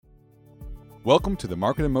Welcome to the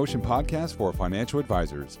Market in Motion podcast for financial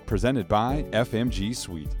advisors, presented by FMG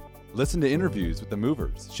Suite. Listen to interviews with the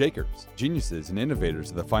movers, shakers, geniuses, and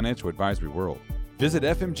innovators of the financial advisory world. Visit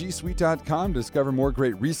fmgsuite.com to discover more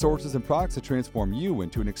great resources and products to transform you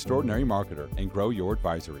into an extraordinary marketer and grow your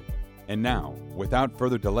advisory. And now, without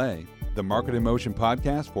further delay, the Market in Motion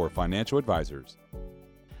podcast for financial advisors.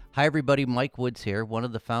 Hi everybody, Mike Woods here, one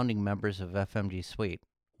of the founding members of FMG Suite.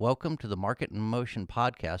 Welcome to the Market in Motion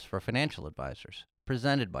podcast for financial advisors,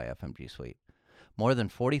 presented by FMG Suite. More than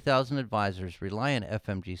 40,000 advisors rely on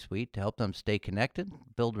FMG Suite to help them stay connected,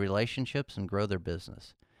 build relationships, and grow their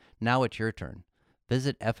business. Now it's your turn.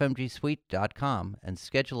 Visit fmgsuite.com and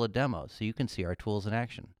schedule a demo so you can see our tools in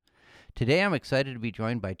action. Today I'm excited to be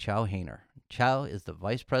joined by Chow Hainer. Chow is the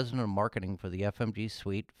Vice President of Marketing for the FMG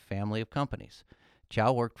Suite family of companies.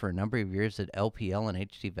 Chow worked for a number of years at LPL and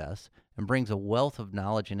HD Vest and brings a wealth of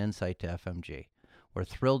knowledge and insight to FMG. We're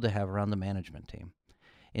thrilled to have her on the management team.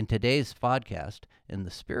 In today's podcast, in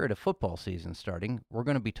the spirit of football season starting, we're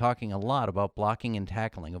going to be talking a lot about blocking and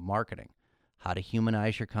tackling of marketing, how to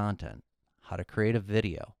humanize your content, how to create a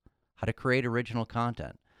video, how to create original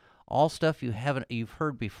content, all stuff you've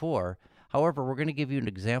heard before. However, we're going to give you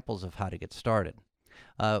examples of how to get started.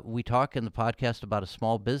 We talk in the podcast about a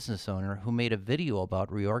small business owner who made a video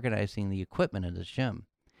about reorganizing the equipment in his gym.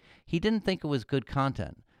 He didn't think it was good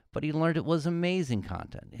content, but he learned it was amazing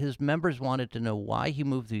content. His members wanted to know why he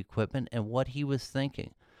moved the equipment and what he was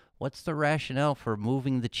thinking. What's the rationale for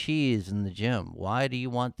moving the cheese in the gym? Why do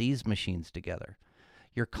you want these machines together?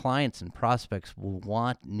 Your clients and prospects will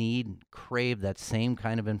want, need, crave that same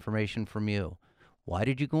kind of information from you. Why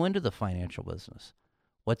did you go into the financial business?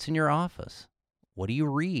 What's in your office? What do you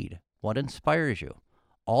read? What inspires you?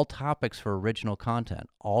 All topics for original content.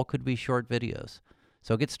 All could be short videos.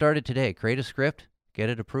 So get started today. Create a script, get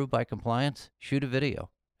it approved by compliance, shoot a video.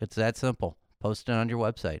 It's that simple. Post it on your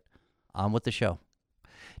website. On with the show.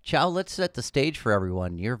 Chow, let's set the stage for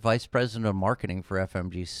everyone. You're Vice President of Marketing for the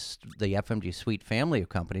FMG Suite family of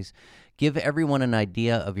companies. Give everyone an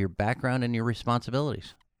idea of your background and your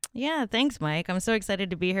responsibilities. Yeah, thanks, Mike. I'm so excited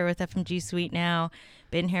to be here with FMG Suite now.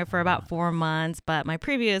 Been here for about 4 months, but my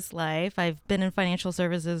previous life, I've been in financial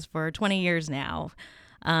services for 20 years now.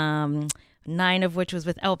 9 of which was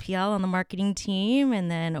with LPL on the marketing team, and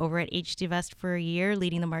then over at HD Vest for a year,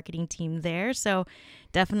 leading the marketing team there. So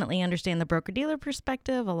definitely understand the broker-dealer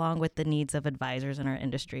perspective along with the needs of advisors in our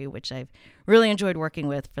industry, which I've really enjoyed working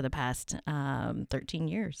with for the past 13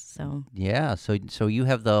 years. So yeah, so you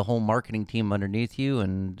have the whole marketing team underneath you,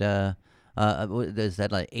 and is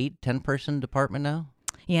that like 8-10 person department now?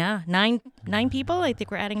 Yeah, nine people. I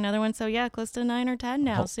think we're adding another one. So yeah, close to 9 or 10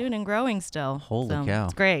 now soon and growing still. Holy cow.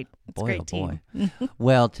 It's great. It's boy, a great oh team. Boy.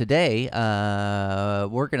 Well, today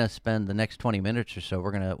we're going to spend the next 20 minutes or so.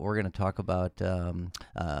 We're going to talk about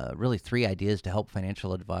really 3 ideas to help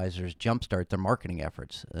financial advisors jumpstart their marketing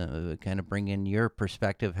efforts. Kind of bring in your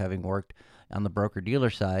perspective, having worked on the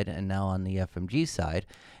broker-dealer side and now on the FMG side.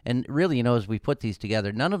 And really, as we put these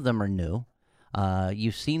together, none of them are new.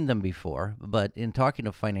 You've seen them before, but in talking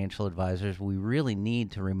to financial advisors, we really need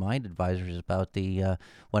to remind advisors about the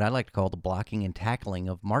what I like to call the blocking and tackling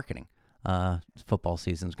of marketing. Football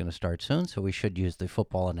season is going to start soon, so we should use the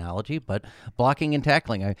football analogy, but blocking and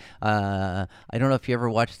tackling. I don't know if you ever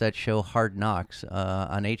watched that show Hard Knocks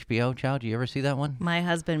on HBO, Chow. Do you ever see that one? My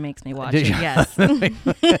husband makes me watch it, yes.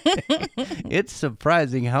 It's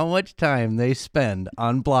surprising how much time they spend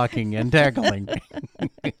on blocking and tackling.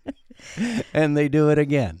 And they do it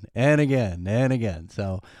again and again and again.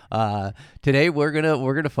 So today we're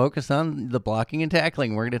gonna focus on the blocking and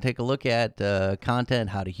tackling. We're gonna take a look at content,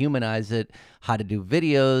 how to humanize it, how to do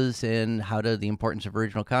videos, and the importance of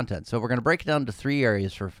original content. So we're gonna break it down to 3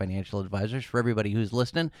 areas for financial advisors. For everybody who's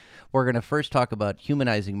listening, we're gonna first talk about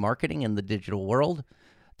humanizing marketing in the digital world.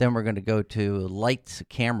 Then we're going to go to lights,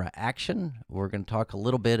 camera, action. We're going to talk a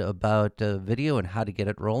little bit about video and how to get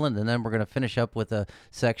it rolling. And then we're going to finish up with a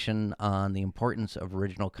section on the importance of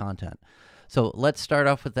original content. So let's start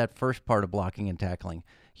off with that first part of blocking and tackling,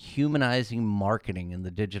 humanizing marketing in the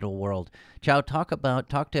digital world. Chow, talk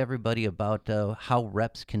to everybody about how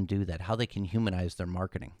reps can do that, how they can humanize their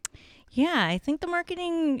marketing. Yeah, I think the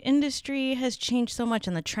marketing industry has changed so much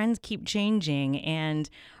and the trends keep changing and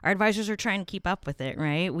our advisors are trying to keep up with it,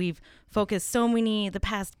 right? We've focused the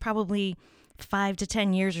past probably 5 to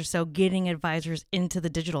 10 years or so getting advisors into the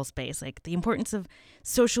digital space, like the importance of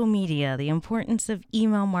social media, the importance of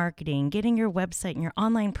email marketing, getting your website and your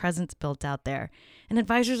online presence built out there. And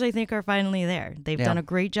advisors, I think, are finally there. They've done a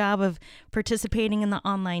great job of participating in the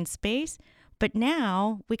online space, But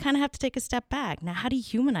now we kind of have to take a step back. Now, how do you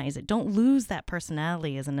humanize it? Don't lose that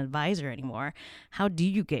personality as an advisor anymore. How do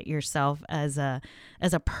you get yourself as a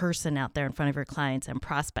person out there in front of your clients and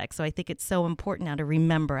prospects? So I think it's so important now to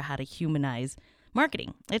remember how to humanize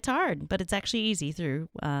marketing. It's hard, but it's actually easy through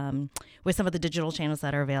with some of the digital channels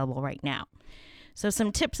that are available right now. So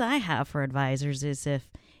some tips I have for advisors is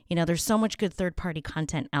if, there's so much good third-party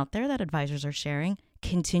content out there that advisors are sharing,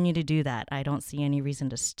 continue to do that. I don't see any reason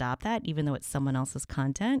to stop that, even though it's someone else's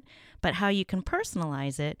content. But how you can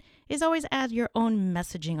personalize it is always add your own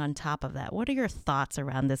messaging on top of that. What are your thoughts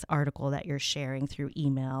around this article that you're sharing through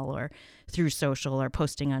email or through social or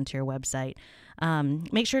posting onto your website?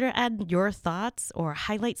 Make sure to add your thoughts or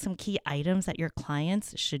highlight some key items that your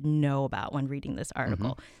clients should know about when reading this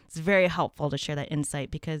article. It's very helpful to share that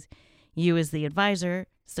insight because you as the advisor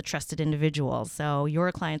is the trusted individual. So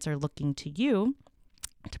your clients are looking to you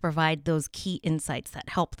to provide those key insights that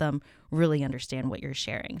help them really understand what you're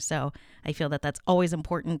sharing. So I feel that that's always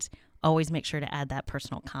important. Always make sure to add that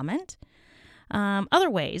personal comment. Other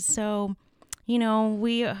ways. So,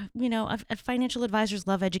 financial advisors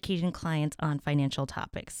love educating clients on financial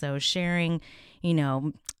topics. So sharing,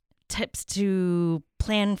 tips to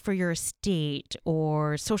plan for your estate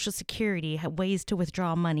or Social Security, ways to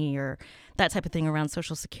withdraw money or that type of thing around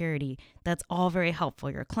Social Security. That's all very helpful.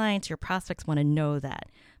 Your clients, your prospects want to know that.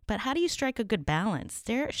 But how do you strike a good balance?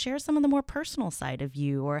 Share some of the more personal side of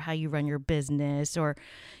you or how you run your business or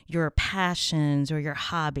your passions or your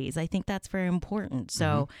hobbies. I think that's very important.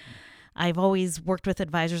 So I've always worked with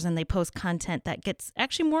advisors and they post content that gets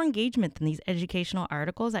actually more engagement than these educational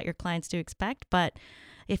articles that your clients do expect. But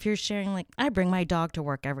if you're sharing, like, I bring my dog to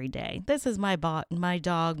work every day. This is my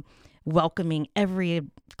dog welcoming every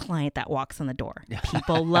client that walks in the door.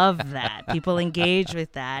 People love that. People engage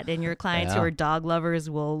with that. And your clients who are dog lovers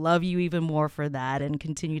will love you even more for that and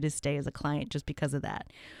continue to stay as a client just because of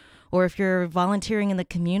that. Or if you're volunteering in the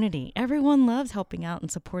community, everyone loves helping out and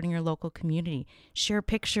supporting your local community. Share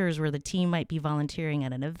pictures where the team might be volunteering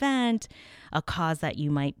at an event, a cause that you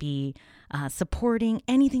might be supporting,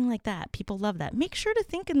 anything like that. People love that. Make sure to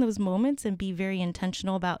think in those moments and be very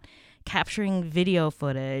intentional about capturing video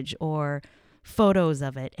footage or photos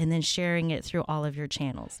of it and then sharing it through all of your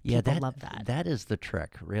channels. People love that. That is the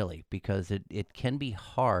trick, really, because it can be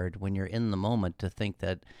hard when you're in the moment to think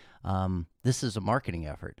that this is a marketing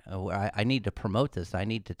effort. I need to promote this. I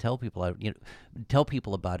need to tell people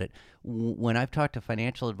about it. When I've talked to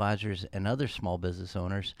financial advisors and other small business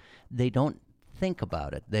owners, they don't think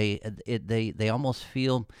about it. They almost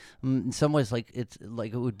feel in some ways like it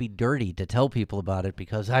would be dirty to tell people about it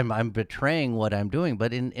because I'm betraying what I'm doing.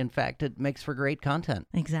 But in fact, it makes for great content.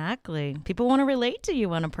 Exactly. People want to relate to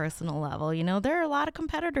you on a personal level. There are a lot of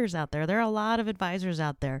competitors out there. There are a lot of advisors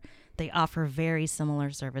out there. They offer very similar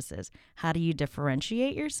services. How do you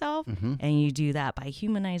differentiate yourself? And you do that by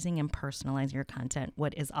humanizing and personalizing your content,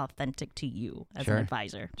 what is authentic to you as an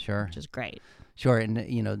advisor. Sure. Which is great. Sure, and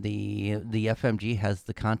the FMG has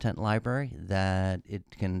the content library that it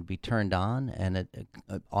can be turned on and it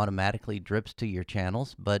automatically drips to your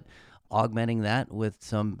channels, but augmenting that with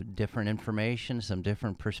some different information, some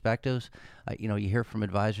different perspectives. You hear from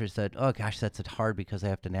advisors that, oh gosh, that's hard because I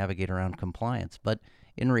have to navigate around compliance. But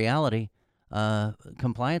in reality,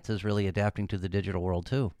 compliance is really adapting to the digital world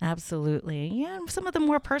too. Absolutely. Yeah, some of the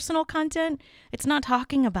more personal content, it's not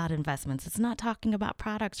talking about investments. It's not talking about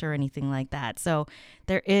products or anything like that. So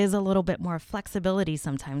there is a little bit more flexibility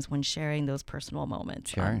sometimes when sharing those personal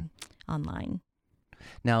moments online.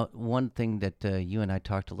 Now, one thing that you and I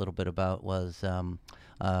talked a little bit about was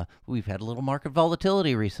we've had a little market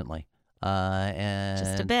volatility recently. And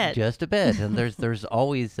just a bit, and there's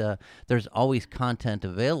always content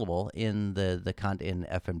available in the in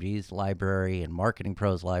FMG's library and Marketing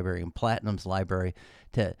Pro's library and Platinum's library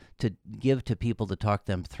to give to people to talk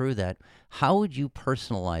them through that. How would you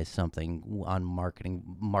personalize something on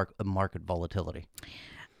market volatility?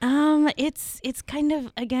 It's kind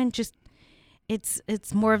of, again, just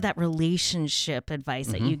it's more of that relationship advice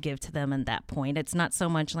that you give to them at that point. It's not so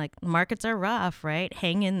much like markets are rough, right?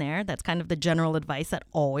 Hang in there. That's kind of the general advice that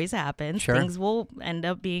always happens. Sure. Things will end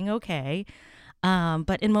up being okay.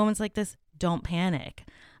 But in moments like this, don't panic.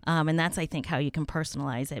 And that's, I think, how you can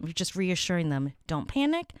personalize it. You're just reassuring them, don't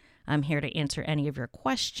panic. I'm here to answer any of your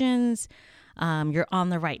questions. You're on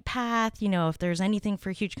the right path. If there's anything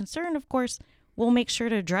for huge concern, of course, we'll make sure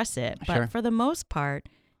to address it. But for the most part,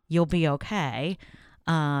 you'll be okay.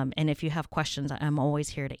 And if you have questions, I'm always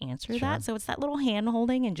here to answer that. So it's that little hand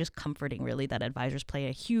holding and just comforting, really, that advisors play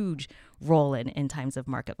a huge role in times of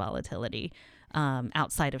market volatility,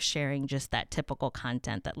 outside of sharing just that typical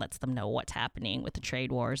content that lets them know what's happening with the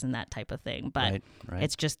trade wars and that type of thing. But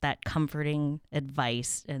it's just that comforting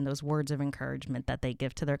advice and those words of encouragement that they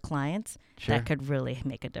give to their clients that could really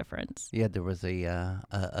make a difference. Yeah, there was a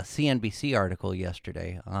CNBC article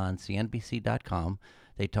yesterday on CNBC.com.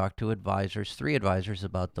 They talked to advisors, 3 advisors,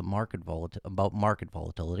 about the market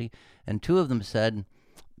volatility, and 2 of them said,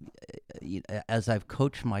 as I've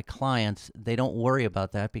coached my clients, they don't worry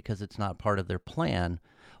about that because it's not part of their plan.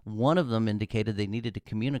 One of them indicated they needed to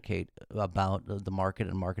communicate about the market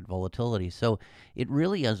and market volatility. So it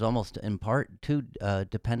really is almost in part too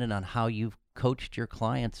dependent on how you've coached your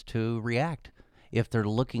clients to react. If they're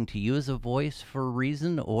looking to you as a voice for a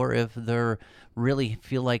reason, or if they're really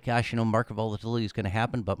feel like, gosh, market volatility is going to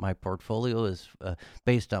happen, but my portfolio is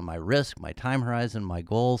based on my risk, my time horizon, my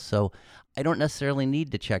goals. So I don't necessarily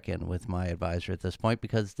need to check in with my advisor at this point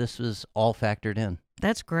because this was all factored in.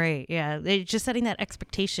 That's great. Yeah. They're just setting that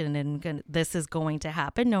expectation and this is going to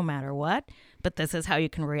happen no matter what, but this is how you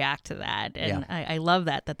can react to that. And I love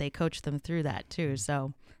that they coach them through that too.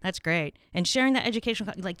 So that's great. And sharing that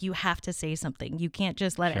educational, like you have to say something. You can't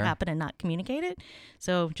just let it happen and not communicate it.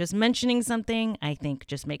 So just mentioning something, I think,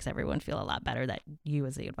 just makes everyone feel a lot better that you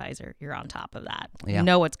as the advisor, you're on top of that. Yeah. You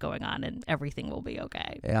know what's going on and everything will be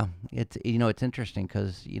okay. Yeah. It's interesting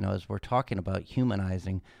because, as we're talking about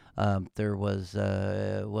humanizing, there was,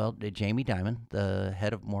 Jamie Dimon, the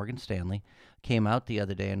head of Morgan Stanley, came out the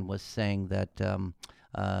other day and was saying that,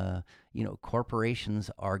 corporations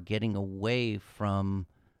are getting away from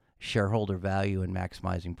shareholder value and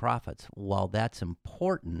maximizing profits. While that's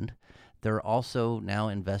important, they're also now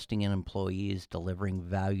investing in employees, delivering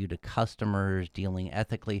value to customers, dealing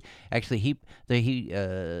ethically. Actually, I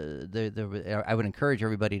would encourage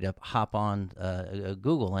everybody to hop on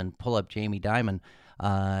Google and pull up Jamie Dimon,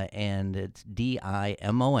 and it's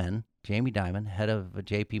Dimon, Jamie Dimon, head of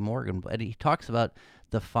J.P. Morgan. But he talks about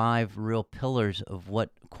the 5 real pillars of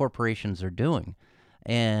what corporations are doing.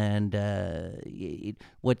 And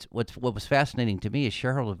what was fascinating to me is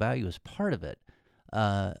shareholder value is part of it,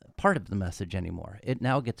 part of the message anymore. It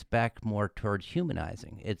now gets back more towards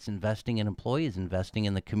humanizing. It's investing in employees, investing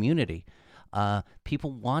in the community.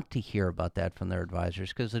 People want to hear about that from their advisors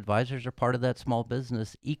because advisors are part of that small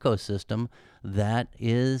business ecosystem that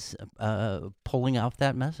is pulling off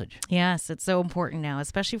that message. Yes, it's so important now,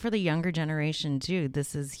 especially for the younger generation too.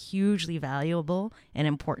 This is hugely valuable and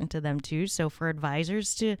important to them too. So for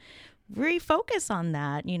advisors to refocus on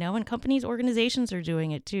that, and companies, organizations are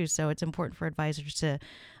doing it too. So it's important for advisors to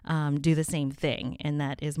do the same thing, and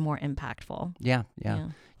that is more impactful. Yeah.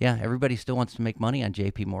 Everybody still wants to make money on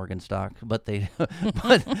J.P. Morgan stock, but they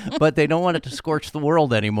but they don't want it to scorch the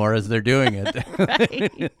world anymore as they're doing it.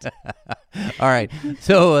 Right. All right.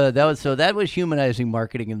 So that was humanizing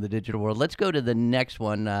marketing in the digital world. Let's go to the next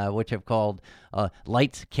one, which I've called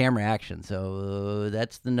lights, camera, action. So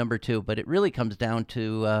that's the number 2, but it really comes down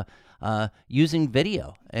to using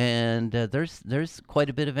video, and there's quite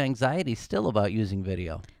a bit of anxiety still about using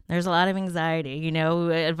video. There's a lot of anxiety.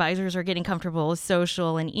 Advisors are getting comfortable with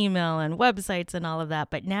social and email and websites and all of that,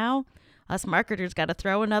 but now us marketers got to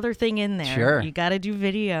throw another thing in there. Sure. You got to do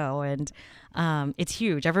video, and it's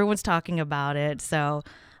huge. Everyone's talking about it. So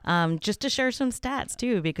just to share some stats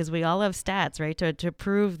too, because we all have stats, right? To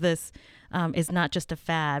prove this is not just a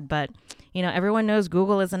fad, but everyone knows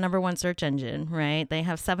Google is the number 1 search engine, right? They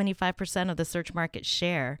have 75% of the search market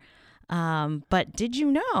share. But did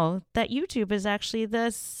you know that YouTube is actually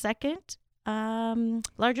the 2nd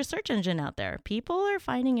largest search engine out there? People are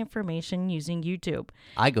finding information using YouTube.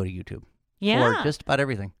 I go to YouTube for just about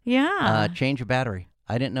everything. Yeah. Change your battery.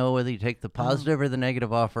 I didn't know whether you take the positive or the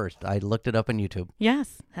negative off first. I looked it up on YouTube.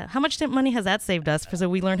 Yes. How much money has that saved us? So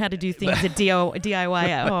we learn how to do things at DIY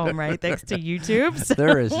at home, right? Thanks to YouTube. So.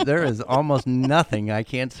 There is almost nothing I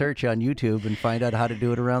can't search on YouTube and find out how to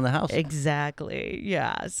do it around the house. Exactly.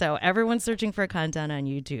 Yeah. So everyone's searching for content on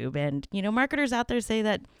YouTube. And, marketers out there say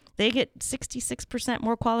that they get 66%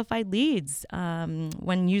 more qualified leads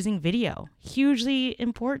when using video. Hugely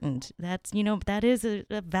important. That is a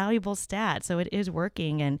valuable stat. So it is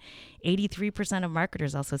working. And 83% of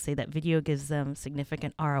marketers also say that video gives them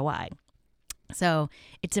significant ROI. So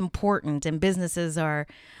it's important, and businesses are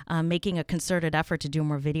making a concerted effort to do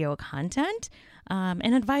more video content.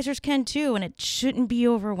 And advisors can too, and it shouldn't be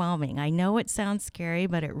overwhelming. I know it sounds scary,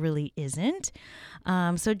 but it really isn't.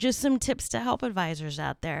 So just some tips to help advisors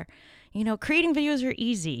out there. creating videos are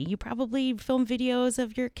easy. You probably film videos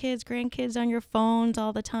of your kids, grandkids on your phones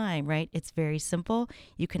all the time, right? It's very simple.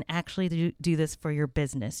 You can actually do this for your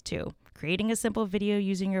business too. Creating a simple video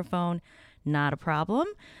using your phone, not a problem.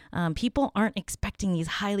 People aren't expecting these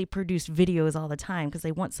highly produced videos all the time because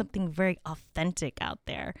they want something very authentic out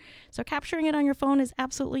there. So capturing it on your phone is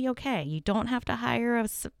absolutely okay. You don't have to hire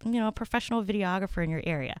a professional videographer in your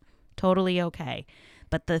area. Totally okay.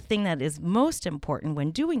 But the thing that is most important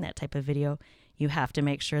when doing that type of video, you have to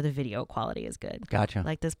make sure the video quality is good. Gotcha.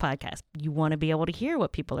 Like this podcast, you want to be able to hear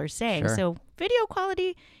what people are saying. Sure. So video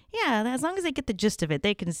quality, yeah, as long as they get the gist of it,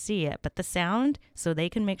 they can see it. But the sound, so they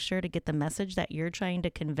can make sure to get the message that you're trying to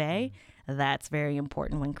convey, that's very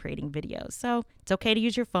important when creating videos. So it's okay to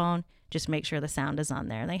use your phone. Just make sure the sound is on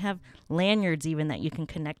there. They have lanyards even that you can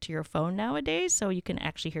connect to your phone nowadays, so you can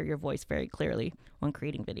actually hear your voice very clearly when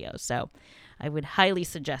creating videos. So I would highly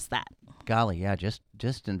suggest that. Golly, yeah, just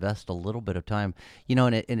invest a little bit of time.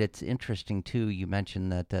 And it's interesting, too, you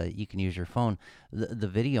mentioned that you can use your phone. The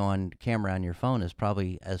video on camera on your phone is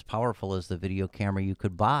probably as powerful as the video camera you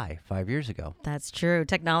could buy 5 years ago. That's true.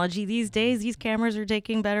 Technology these days, these cameras are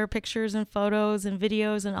taking better pictures and photos and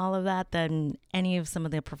videos and all of that than any of some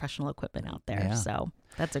of the professional equipment out there. Yeah. So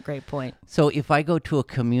that's a great point. So if I go to a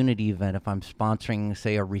community event, if I'm sponsoring,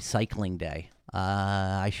 say, a recycling day,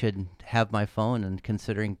 I should have my phone and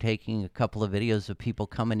considering taking a couple of videos of people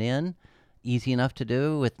coming in. Easy enough to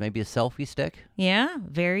do with maybe a selfie stick. Yeah,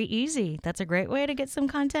 very easy. That's a great way to get some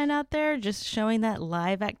content out there, just showing that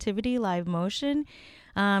live activity, live motion.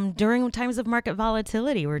 During times of market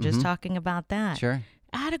volatility, we're just talking about that. Sure.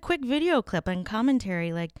 Add a quick video clip and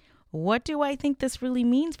commentary like, what do I think this really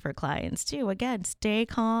means for clients too? Again, stay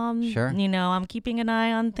calm. Sure. I'm keeping an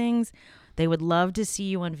eye on things. They would love to see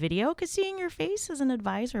you on video because seeing your face as an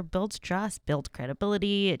advisor builds trust, builds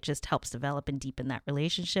credibility. It just helps develop and deepen that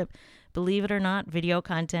relationship. Believe it or not, video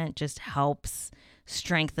content just helps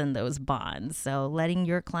strengthen those bonds. So letting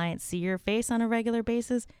your clients see your face on a regular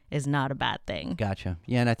basis is not a bad thing. Gotcha.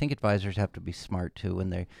 Yeah, and I think advisors have to be smart too,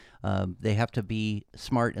 and they have to be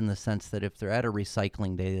smart in the sense that if they're at a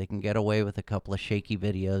recycling day, they can get away with a couple of shaky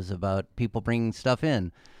videos about people bringing stuff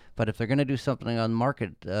in. But if they're going to do something on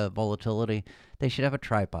market volatility, they should have a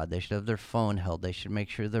tripod. They should have their phone held. They should make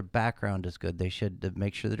sure their background is good. They should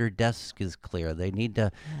make sure that their desk is clear. They need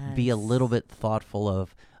to be a little bit thoughtful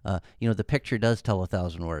of, the picture does tell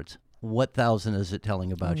 1,000 words. What 1,000 is it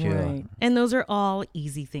telling about you? And those are all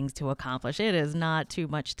easy things to accomplish. It is not too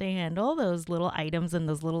much to handle, those little items and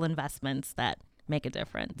those little investments that make a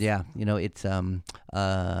difference. Yeah, it's a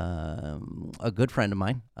good friend of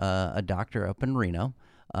mine, a doctor up in Reno.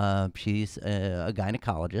 She's a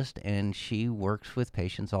gynecologist, and she works with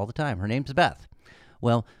patients all the time. Her name's Beth.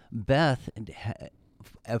 Well, Beth,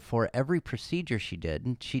 for every procedure she did,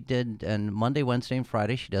 and Monday, Wednesday, and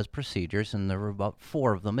Friday, she does procedures, and there were about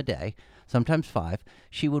 4 of them a day, sometimes 5.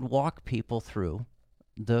 She would walk people through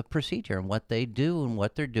the procedure and what they do and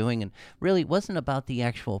what they're doing. And really, it wasn't about the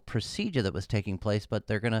actual procedure that was taking place, but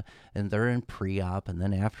they're in pre-op, and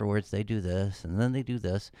then afterwards they do this, and then they do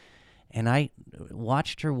this. And I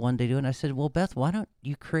watched her one day do it, and I said, well, Beth, why don't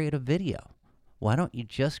you create a video? Why don't you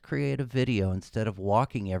just create a video instead of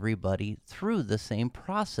walking everybody through the same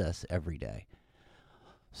process every day?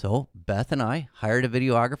 So Beth and I hired a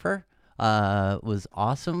videographer. It was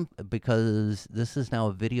awesome because this is now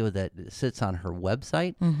a video that sits on her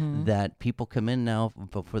website that people come in now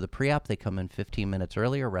for the pre-op. They come in 15 minutes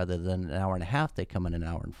earlier rather than an hour and a half. They come in an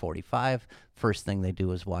hour and 45. First thing they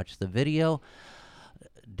do is watch the video.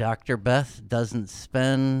 Dr. Beth doesn't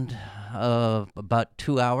spend about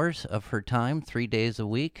 2 hours of her time, 3 days a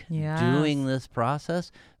week, doing this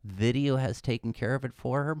process. Video has taken care of it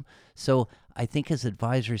for her. So I think as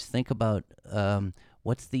advisors think about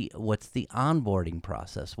what's the onboarding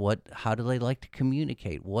process? How do they like to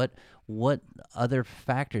communicate? What other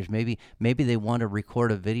factors? Maybe they want to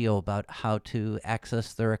record a video about how to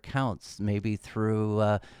access their accounts. Maybe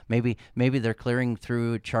through maybe they're clearing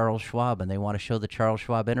through Charles Schwab and they want to show the Charles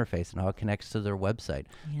Schwab interface and how it connects to their website.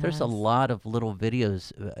 Yes. There's a lot of little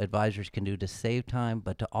videos advisors can do to save time,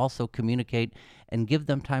 but to also communicate and give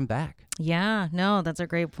them time back. Yeah, no, that's a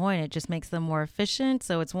great point. It just makes them more efficient.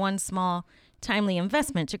 So it's one small timely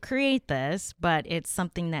investment to create this, but it's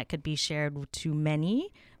something that could be shared to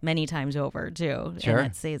many times over too. Sure.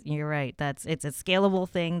 And you're right. It's a scalable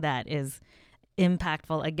thing that is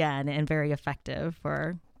impactful again and very effective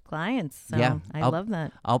for clients. So yeah, I love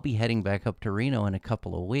that. I'll be heading back up to Reno in a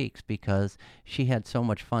couple of weeks because she had so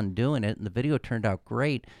much fun doing it and the video turned out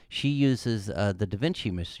great. She uses the Da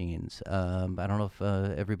Vinci machines. I don't know if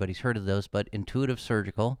everybody's heard of those, but Intuitive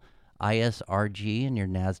Surgical, ISRG in your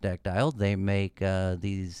NASDAQ dial. They make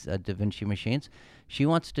these Da Vinci machines. She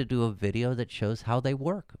wants to do a video that shows how they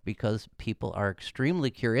work because people are extremely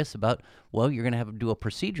curious about, well, you're going to have to do a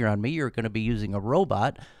procedure on me. You're going to be using a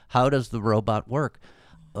robot. How does the robot work?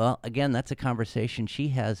 Well, again, that's a conversation she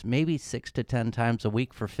has maybe 6 to 10 times a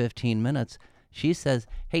week for 15 minutes. She says,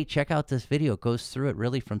 hey, check out this video. It goes through it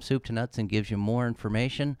really from soup to nuts and gives you more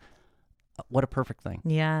information. What a perfect thing.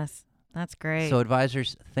 Yes, that's great. So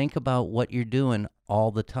advisors, think about what you're doing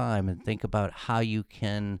all the time and think about how you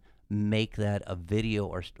can make that a video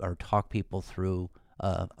or talk people through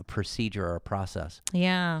a procedure or a process.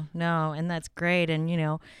 Yeah, no, and that's great.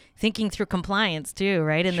 And, thinking through compliance too,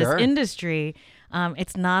 right? In Sure. this industry,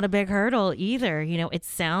 it's not a big hurdle either. It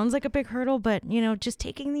sounds like a big hurdle, but, just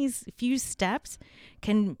taking these few steps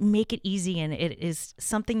can make it easy. And it is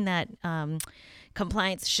something that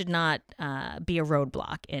compliance should not be a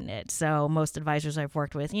roadblock in it. So most advisors I've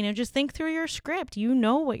worked with, just think through your script. You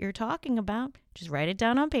know what you're talking about. Just write it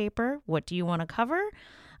down on paper. What do you want to cover?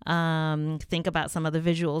 Think about some of the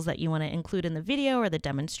visuals that you want to include in the video or the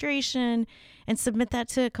demonstration and submit that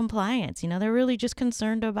to compliance. They're really just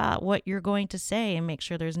concerned about what you're going to say and make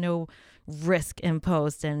sure there's no risk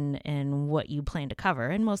imposed in what you plan to cover.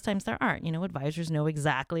 And most times there aren't. Advisors know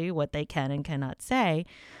exactly what they can and cannot say.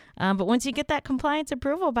 But once you get that compliance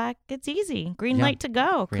approval back, it's easy. Green light to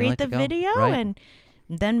go. Create the video and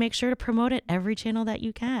then make sure to promote it every channel that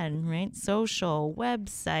you can, right? Social,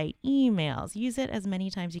 website, emails. Use it as many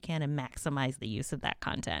times you can and maximize the use of that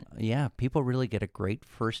content. Yeah, people really get a great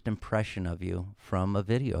first impression of you from a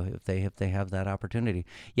video if they have that opportunity.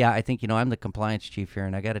 Yeah, I think, I'm the compliance chief here,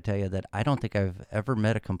 and I got to tell you that I don't think I've ever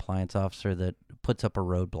met a compliance officer that puts up a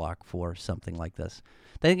roadblock for something like this.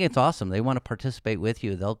 They think it's awesome. They want to participate with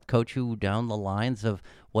you. They'll coach you down the lines of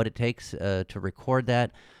what it takes to record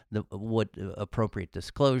that, what appropriate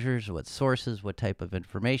disclosures, what sources, what type of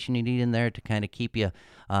information you need in there to kind of keep you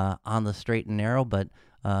on the straight and narrow. But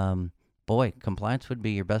boy, compliance would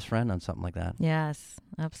be your best friend on something like that. Yes,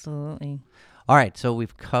 absolutely. All right, so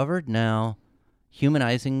we've covered now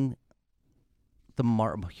humanizing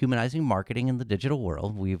humanizing marketing in the digital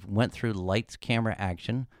world. We've went through lights, camera,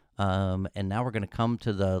 action. And now we're going to come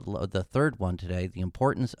to the third one today, the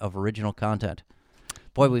importance of original content.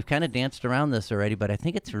 Boy, we've kind of danced around this already, but I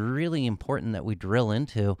think it's really important that we drill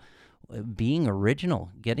into being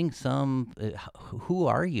original, getting some, who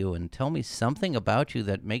are you? And tell me something about you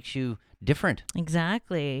that makes you different.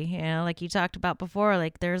 Exactly. Like you talked about before,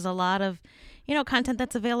 like there's a lot of, content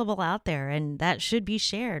that's available out there and that should be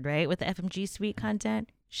shared, right? With the FMG Suite content.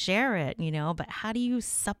 Share it, but how do you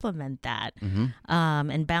supplement that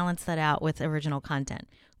and balance that out with original content?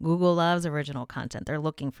 Google loves original content. They're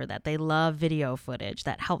looking for that. They love video footage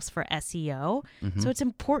that helps for SEO. So it's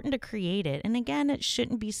important to create it. And again, it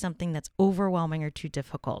shouldn't be something that's overwhelming or too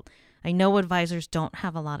difficult. I know advisors don't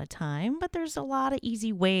have a lot of time, but there's a lot of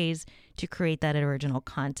easy ways to create that original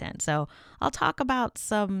content. So I'll talk about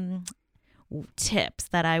some tips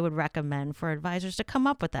that I would recommend for advisors to come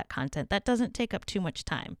up with that content that doesn't take up too much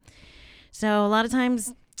time. So a lot of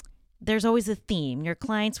times there's always a theme. Your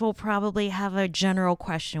clients will probably have a general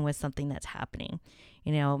question with something that's happening.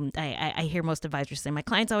 I hear most advisors say, my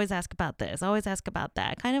clients always ask about this, always ask about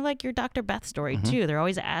that. Kind of like your Dr. Beth story too. They're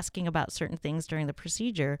always asking about certain things during the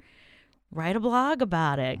procedure. Write a blog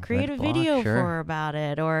about it, create a video for about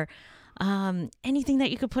it, or anything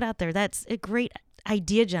that you could put out there. That's a great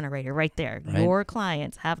idea generator right there. Right. Your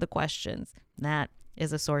clients have the questions. That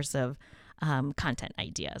is a source of content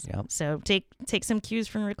ideas. Yep. So take some cues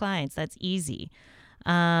from your clients. That's easy.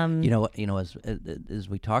 As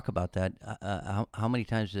we talk about that, how many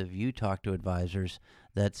times have you talked to advisors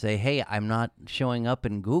that say, "Hey, I'm not showing up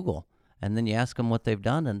in Google," and then you ask them what they've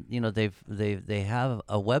done, and they have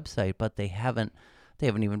a website, but they haven't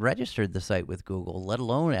even registered the site with Google, let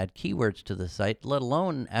alone add keywords to the site, let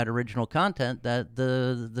alone add original content that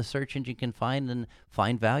the search engine can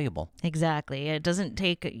find valuable. Exactly. It doesn't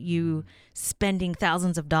take you spending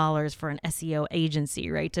thousands of dollars for an SEO agency,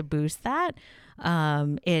 right, to boost that.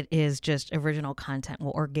 It is just original content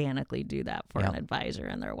will organically do that for an advisor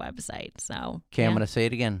on their website. So, okay, I'm going to say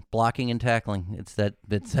it again: blocking and tackling. It's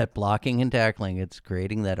that blocking and tackling. It's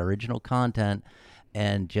creating that original content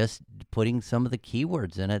and just putting some of the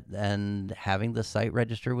keywords in it and having the site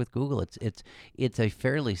register with Google. It's a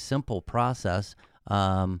fairly simple process.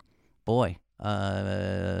 It's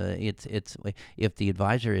if the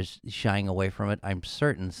advisor is shying away from it, I'm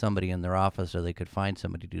certain somebody in their office or they could find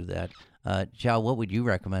somebody to do that. Zhao, what would you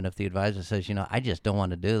recommend if the advisor says, I just don't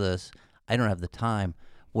want to do this, I don't have the time?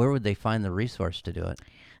 where would they find the resource to do it?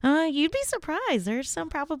 You'd be surprised. There's some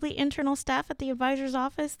probably internal staff at the advisor's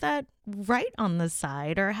office that write on the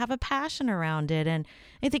side or have a passion around it. And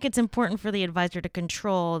I think it's important for the advisor to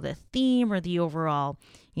control the theme or the overall,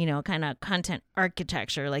 kind of content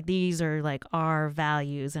architecture. Like these are like our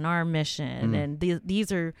values and our mission. And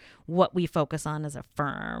these are what we focus on as a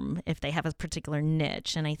firm if they have a particular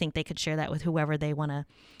niche. And I think they could share that with whoever they want to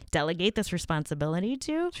delegate this responsibility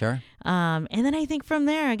to. Sure. And then I think from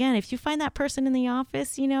there, again, if you find that person in the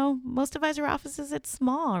office, most advisor offices, it's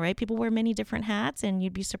small, right? People wear many different hats, and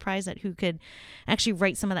you'd be surprised at who could actually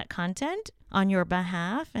write some of that content on your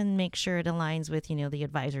behalf and make sure it aligns with, the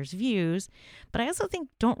advisor's views. But I also think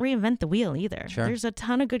don't reinvent the wheel either. Sure. There's a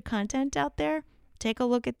ton of good content out there. Take a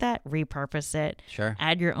look at that, repurpose it, Sure.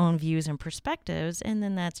 add your own views and perspectives, and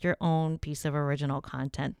then that's your own piece of original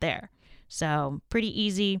content there. So pretty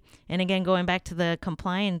easy. And again, going back to the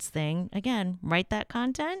compliance thing, again, write that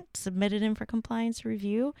content, submit it in for compliance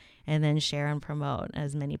review, and then share and promote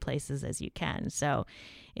as many places as you can. So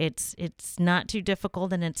it's not too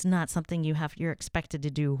difficult, and it's not something you're expected to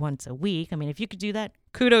do once a week. I mean, if you could do that,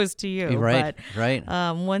 kudos to you. Right, but,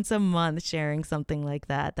 right. Once a month sharing something like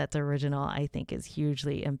that's original, I think is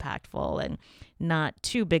hugely impactful and not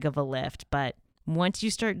too big of a lift, but once you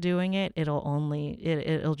start doing it,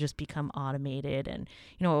 it'll just become automated. And,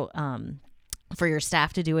 for your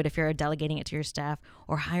staff to do it, if you're delegating it to your staff,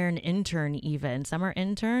 or hire an intern even. Some are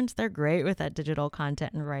interns. They're great with that digital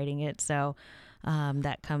content and writing it. So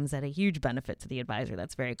that comes at a huge benefit to the advisor.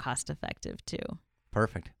 That's very cost effective too.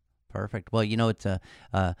 Perfect. Well, it's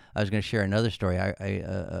I was going to share another story.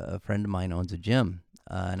 A friend of mine owns a gym.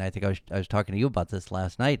 And I think I was talking to you about this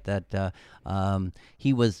last night, that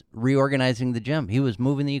he was reorganizing the gym. He was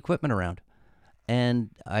moving the equipment around. And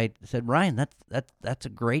I said, Ryan, that's a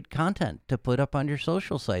great content to put up on your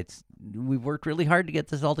social sites. We've worked really hard to get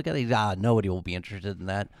this all together. He said, nobody will be interested in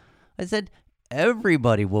that. I said,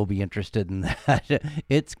 everybody will be interested in that.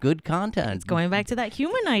 It's good content. It's going back to that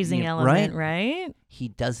humanizing element, right? He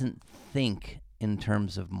doesn't think in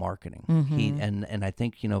terms of marketing. Mm-hmm. And I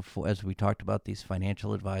think, as we talked about these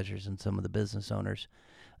financial advisors and some of the business owners,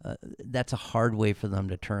 that's a hard way for them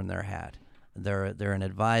to turn their hat. They're an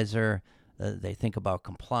advisor. They think about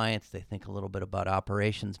compliance. They think a little bit about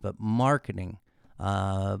operations, but marketing.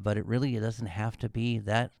 But it doesn't have to be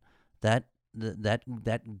that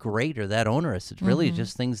great or that onerous. It's really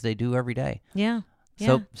just things they do every day. Yeah.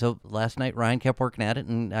 So last night Ryan kept working at it,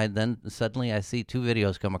 and then suddenly I see 2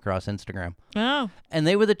 videos come across Instagram. Oh. And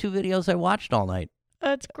they were the 2 videos I watched all night.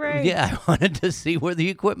 That's great. Yeah, I wanted to see where the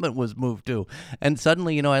equipment was moved to. And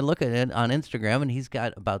suddenly, I look at it on Instagram, and he's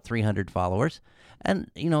got about 300 followers. And,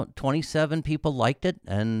 27 people liked it,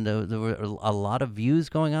 and there were a lot of views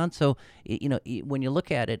going on. So, when you look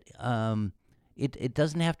at it, it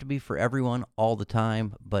doesn't have to be for everyone all the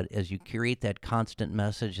time. But as you create that constant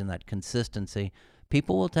message and that consistency,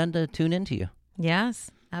 people will tend to tune into you. Yes,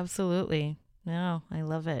 absolutely. No, I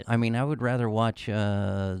love it. I mean, I would rather watch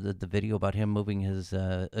the video about him moving his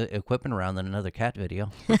equipment around than another cat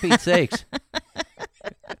video. For Pete's sakes.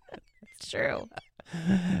 It's true.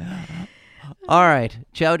 All right.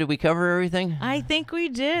 Chow, did we cover everything? I think we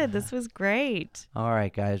did. This was great. All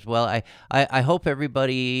right, guys. Well, I hope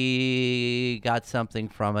everybody got something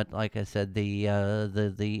from it. Like I said, the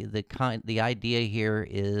idea here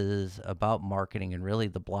is about marketing and really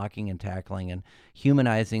the blocking and tackling and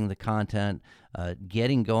humanizing the content,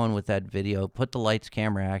 getting going with that video, put the lights,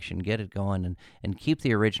 camera, action, get it going, and keep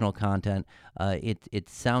the original content. It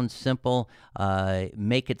sounds simple.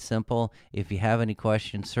 Make it simple. If you have any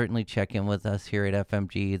questions, certainly check in with us here at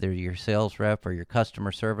FMG, either your sales rep or your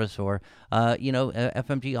customer service, or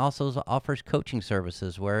FMG also offers coaching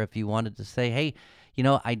services where if you wanted to say, hey,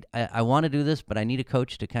 I want to do this, but I need a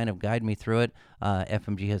coach to kind of guide me through it.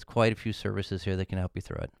 FMG has quite a few services here that can help you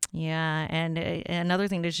through it. Yeah, and another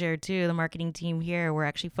thing to share too, the marketing team here, we're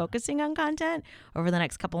actually focusing on content over the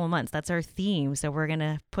next couple of months. That's our theme. So we're going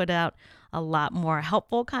to put out a lot more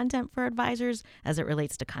helpful content for advisors as it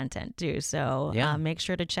relates to content too. So make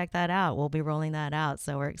sure to check that out. We'll be rolling that out.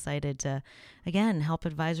 So we're excited to, again, help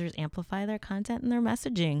advisors amplify their content and their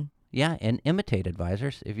messaging. Yeah, and imitate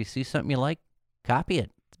advisors. If you see something you like, copy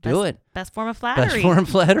it. Do it. Best form of flattery. Best form of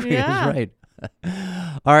flattery is right.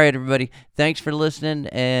 All right, everybody. Thanks for listening,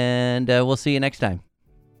 and we'll see you next time.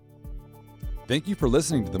 Thank you for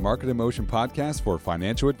listening to the Market in Motion podcast for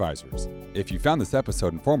financial advisors. If you found this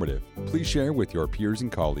episode informative, please share with your peers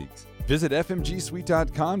and colleagues. Visit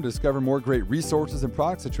fmgsuite.com to discover more great resources and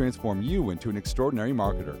products to transform you into an extraordinary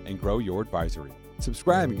marketer and grow your advisory.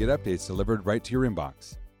 Subscribe and get updates delivered right to your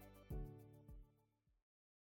inbox.